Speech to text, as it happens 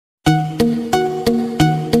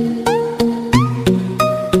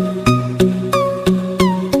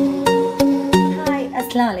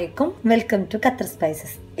Welcome to Qatar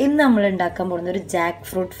spices. ഇന്ന് നമ്മൾ ഉണ്ടാക്കാൻ പോകുന്ന ഒരു ജാക്ക്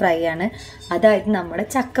ഫ്രൂട്ട് ഫ്രൈ ആണ്. അതായത് നമ്മുടെ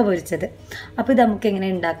ചക്ക പൊരിച്ചത്. അപ്പോൾ ഇത് നമുക്ക് എങ്ങനെ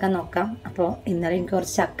ഉണ്ടാക്കാൻ നോക്കാം. അപ്പോൾ ഇന്നലെ എനിക്ക്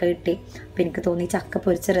കുറച്ച് ചക്ക കിട്ടി. അപ്പോൾ എനിക്ക് തോന്നി ചക്ക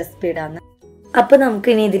പൊരിച്ച റെസിപ്പി ഇടാന്ന്. അപ്പോൾ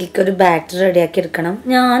നമുക്ക് ഇനി ഇതിലേക്ക് ഒരു ബാറ്റർ റെഡിയാക്കി എടുക്കണം.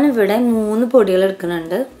 ഞാനിവിടെ 3 പൊടികൾ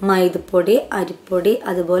എടുക്കുന്നുണ്ട്. മൈദപ്പൊടി, അരിപ്പൊടി,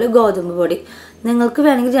 അതുപോലെ ഗോതമ്പ് പൊടി. നിങ്ങൾക്ക്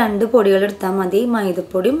വേണമെങ്കിൽ 2 പൊടികൾ എടുത്താൽ മതി.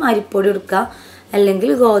 മൈദപ്പൊടിയും അരിപ്പൊടിയും എടുക്കുക,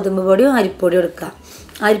 അല്ലെങ്കിൽ ഗോതമ്പ് പൊടിയും അരിപ്പൊടിയും എടുക്കുക.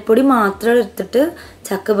 അരിപ്പൊടി മാത്രം എടുത്തിട്ട്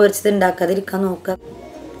ചക്ക പൊരിച്ചത് ഉണ്ടാക്കാതിരിക്കാൻ നോക്കുക.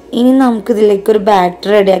 ഇനി നമുക്കിതിലേക്കൊരു ബാറ്റർ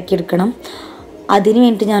റെഡിയാക്കി എടുക്കണം. അതിന്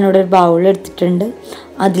വേണ്ടി ഞാനിവിടെ ഒരു ബൗൾ എടുത്തിട്ടുണ്ട്.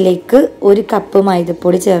 അതിലേക്ക് 1 കപ്പ്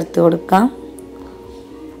മൈദപ്പൊടി ചേർത്ത് കൊടുക്കാം.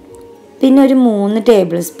 പിന്നെ ഒരു 3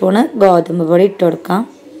 ടേബിൾ സ്പൂണ് ഗോതമ്പ് പൊടി ഇട്ട് കൊടുക്കാം.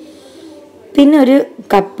 പിന്നെ 1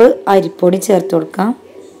 കപ്പ് അരിപ്പൊടി ചേർത്ത് കൊടുക്കാം.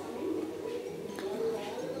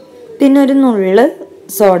 പിന്നെ ഒരു നുള്ള്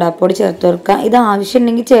സോഡാപ്പൊടി ചേർത്ത് കൊടുക്കുക. ഇത്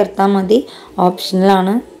ആവശ്യമുണ്ടെങ്കിൽ ചേർത്താൽ മതി,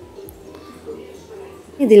 ഓപ്ഷണലാണ്.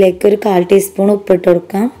 ഇതിലേക്ക് ഒരു 1/4 ടീസ്പൂൺ ഉപ്പിട്ട്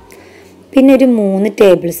കൊടുക്കാം. പിന്നെ ഒരു 3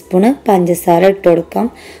 ടേബിൾ സ്പൂണ് പഞ്ചസാര ഇട്ട് കൊടുക്കാം.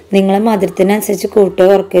 നിങ്ങളെ മധുരത്തിനനുസരിച്ച് കൂട്ടുകയോ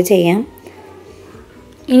കുറയ്ക്കുകയോ ചെയ്യാം.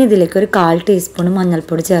 ഇനി ഇതിലേക്ക് ഒരു 1/4 ടീസ്പൂൺ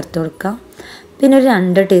മഞ്ഞൾപ്പൊടി ചേർത്ത് കൊടുക്കാം. പിന്നെ ഒരു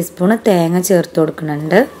 2 ടീസ്പൂൺ തേങ്ങ ചേർത്ത്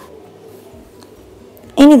കൊടുക്കുന്നുണ്ട്.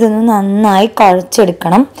 ഇനി ഇതൊന്ന് നന്നായി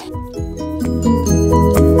കുഴച്ചെടുക്കണം.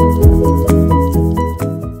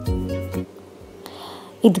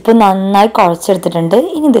 ഇതിപ്പോൾ നന്നായി കുഴച്ചെടുത്തിട്ടുണ്ട്.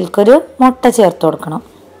 ഇനി ഇതിലേക്കൊരു മുട്ട ചേർത്ത് കൊടുക്കണം.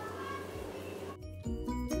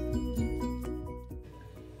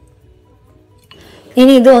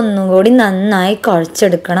 ഇനി ഇത് ഒന്നും കൂടി നന്നായി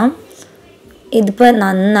കുഴച്ചെടുക്കണം. ഇതിപ്പോൾ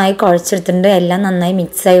നന്നായി കുഴച്ചെടുത്തിട്ടുണ്ട്. എല്ലാം നന്നായി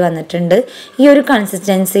മിക്സായി വന്നിട്ടുണ്ട്. ഈ ഒരു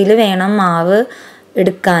കൺസിസ്റ്റൻസിയിൽ വേണം മാവ്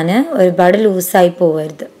എടുക്കാൻ, ഒരുപാട് ലൂസായി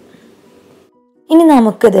പോകരുത്. ഇനി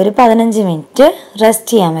നമുക്കിതൊരു 15 മിനിറ്റ്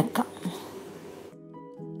റെസ്റ്റ് ചെയ്യാൻ വെക്കാം.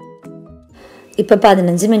 ഇപ്പോൾ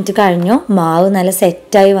 15 മിനിറ്റ് കഴിഞ്ഞു. മാവ് നല്ല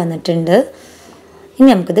സെറ്റായി വന്നിട്ടുണ്ട്. ഇനി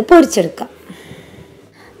നമുക്കിത് പൊരിച്ചെടുക്കാം.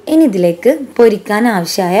 ഇനി ഇതിലേക്ക് പൊരിക്കാൻ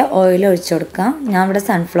ആവശ്യമായ ഓയിൽ ഒഴിച്ചു കൊടുക്കാം. ഞാൻ ഇവിടെ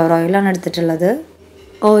സൺഫ്ലവർ ഓയിലാണ് എടുത്തിട്ടുള്ളത്.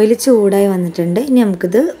 ഓയിൽ ചൂടായി വന്നിട്ടുണ്ട്. ഇനി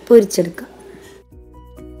നമുക്കിത് പൊരിച്ചെടുക്കാം.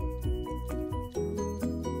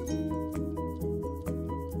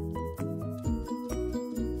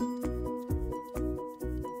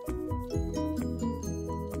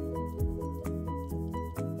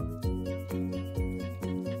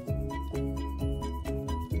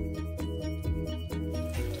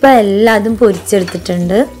 ഇപ്പോൾ എല്ലാതും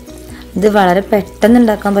പൊരിച്ചെടുത്തിട്ടുണ്ട്. ഇത് വളരെ പെട്ടെന്ന്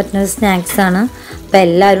ഉണ്ടാക്കാൻ പറ്റുന്ന ഒരു സ്നാക്സാണ്. അപ്പോൾ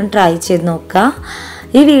എല്ലാവരും ട്രൈ ചെയ്ത് നോക്കുക.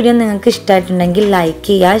 ഈ വീഡിയോ നിങ്ങൾക്ക് ഇഷ്ടമായിട്ടുണ്ടെങ്കിൽ ലൈക്ക്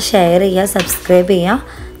ചെയ്യുക, ഷെയർ ചെയ്യുക, സബ്സ്ക്രൈബ് ചെയ്യുക.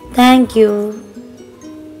 Thank you.